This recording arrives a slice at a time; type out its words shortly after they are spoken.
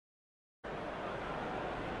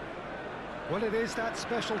Well, it is that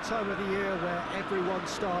special time of the year where everyone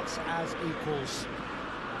starts as equals.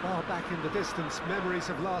 Far back in the distance, memories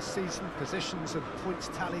of last season, positions and points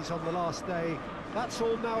tallies on the last day, that's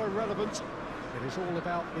all now irrelevant. It is all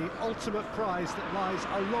about the ultimate prize that lies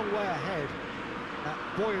a long way ahead. That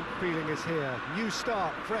buoyant feeling is here. New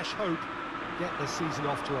start, fresh hope. Get the season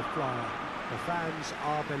off to a flyer. The fans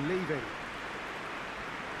are believing.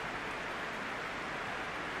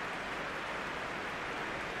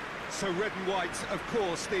 So red and white, of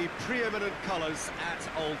course, the preeminent colours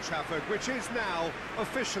at Old Trafford, which is now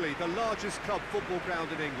officially the largest club football ground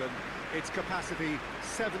in England. Its capacity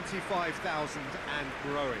 75,000 and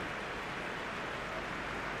growing.